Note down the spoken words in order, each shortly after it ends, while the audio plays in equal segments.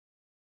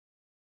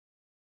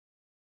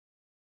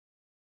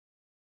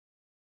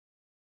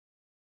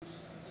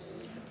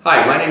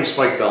Hi, my name is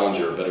Mike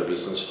Bellinger of Better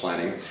Business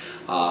Planning.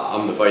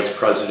 I'm the Vice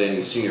President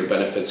and Senior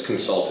Benefits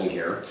Consultant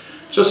here.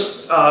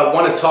 Just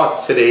want to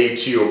talk today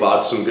to you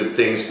about some good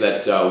things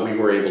that we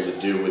were able to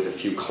do with a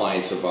few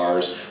clients of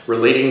ours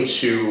relating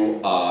to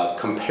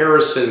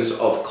comparisons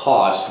of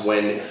cost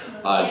when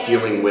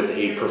dealing with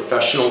a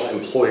professional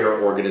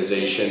employer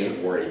organization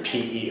or a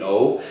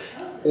PEO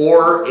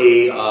or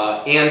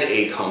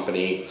a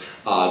company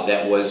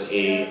that was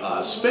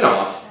a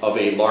spin-off of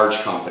a large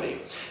company.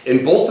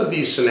 In both of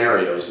these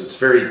scenarios, it's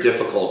very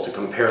difficult to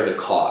compare the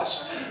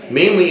costs.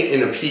 Mainly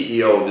in a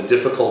PEO, the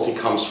difficulty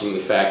comes from the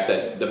fact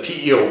that the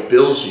PEO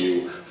bills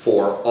you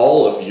for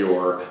all of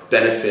your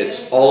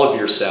benefits, all of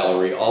your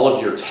salary, all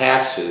of your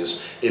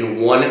taxes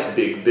in one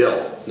big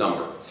bill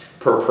number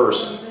per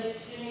person.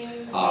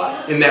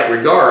 In that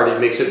regard,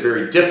 it makes it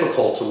very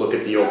difficult to look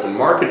at the open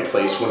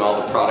marketplace when all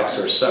the products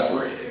are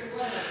separated.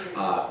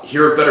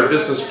 Here at Better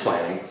Business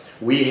Planning,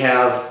 we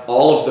have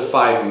all of the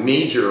 5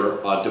 major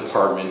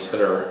departments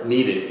that are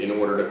needed in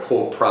order to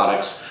quote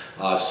products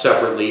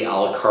separately, a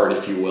la carte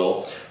if you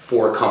will,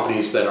 for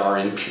companies that are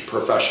in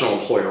professional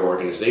employer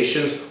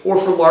organizations or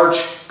for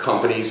large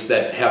companies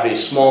that have a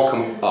small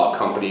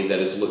company that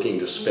is looking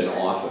to spin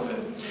off of it.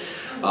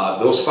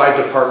 Those 5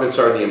 departments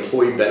are the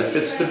Employee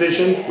Benefits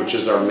Division, which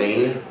is our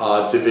main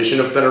division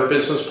of Better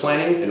Business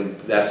Planning, and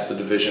that's the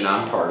division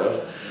I'm part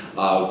of,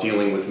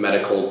 dealing with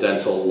medical,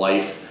 dental,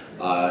 life,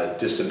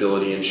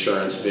 disability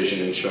insurance,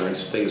 vision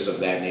insurance, things of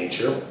that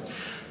nature.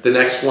 The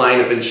next line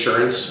of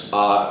insurance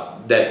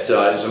that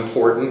is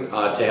important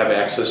to have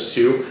access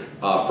to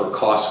for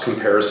cost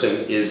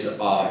comparison is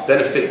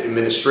benefit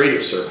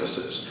administrative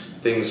services,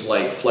 things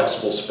like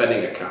flexible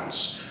spending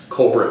accounts,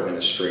 COBRA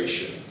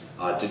administration,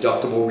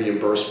 deductible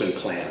reimbursement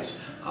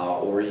plans,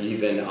 or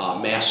even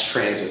mass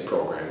transit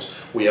programs.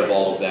 We have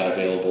all of that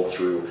available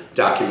through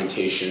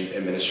Documentation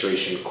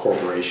Administration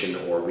Corporation,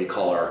 or we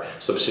call our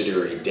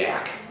subsidiary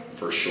DAC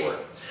for short.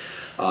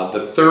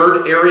 The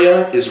third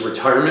area is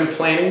retirement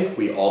planning.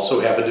 We also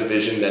have a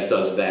division that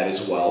does that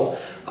as well.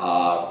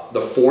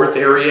 The fourth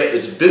area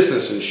is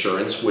business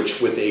insurance,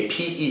 which with a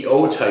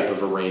PEO type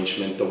of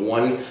arrangement, the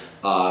one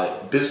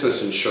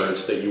business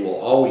insurance that you will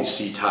always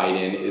see tied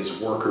in is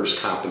workers'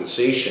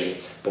 compensation,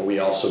 but we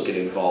also get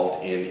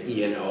involved in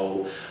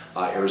E&O,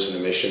 errors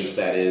and omissions,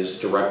 that is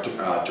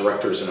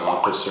directors and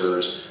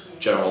officers,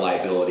 general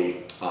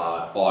liability,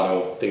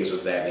 auto, things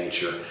of that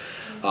nature.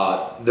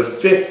 The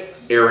fifth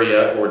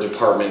area or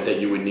department that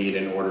you would need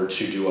in order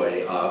to do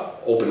a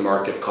open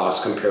market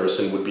cost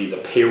comparison would be the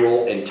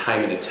payroll and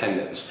time and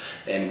attendance,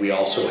 and we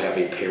also have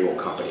a payroll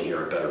company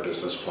here at Better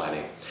Business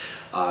Planning.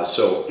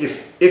 So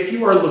if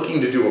you are looking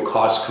to do a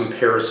cost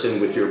comparison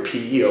with your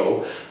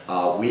PEO,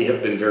 we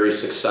have been very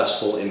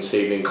successful in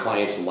saving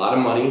clients a lot of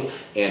money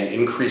and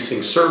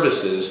increasing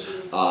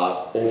services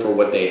over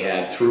what they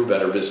had through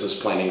Better Business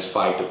Planning's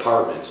 5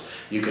 departments.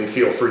 You can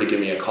feel free to give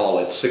me a call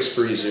at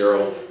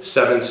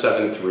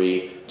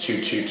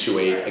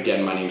 630-773-2228.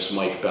 Again, my name's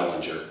Mike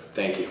Bellinger.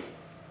 Thank you.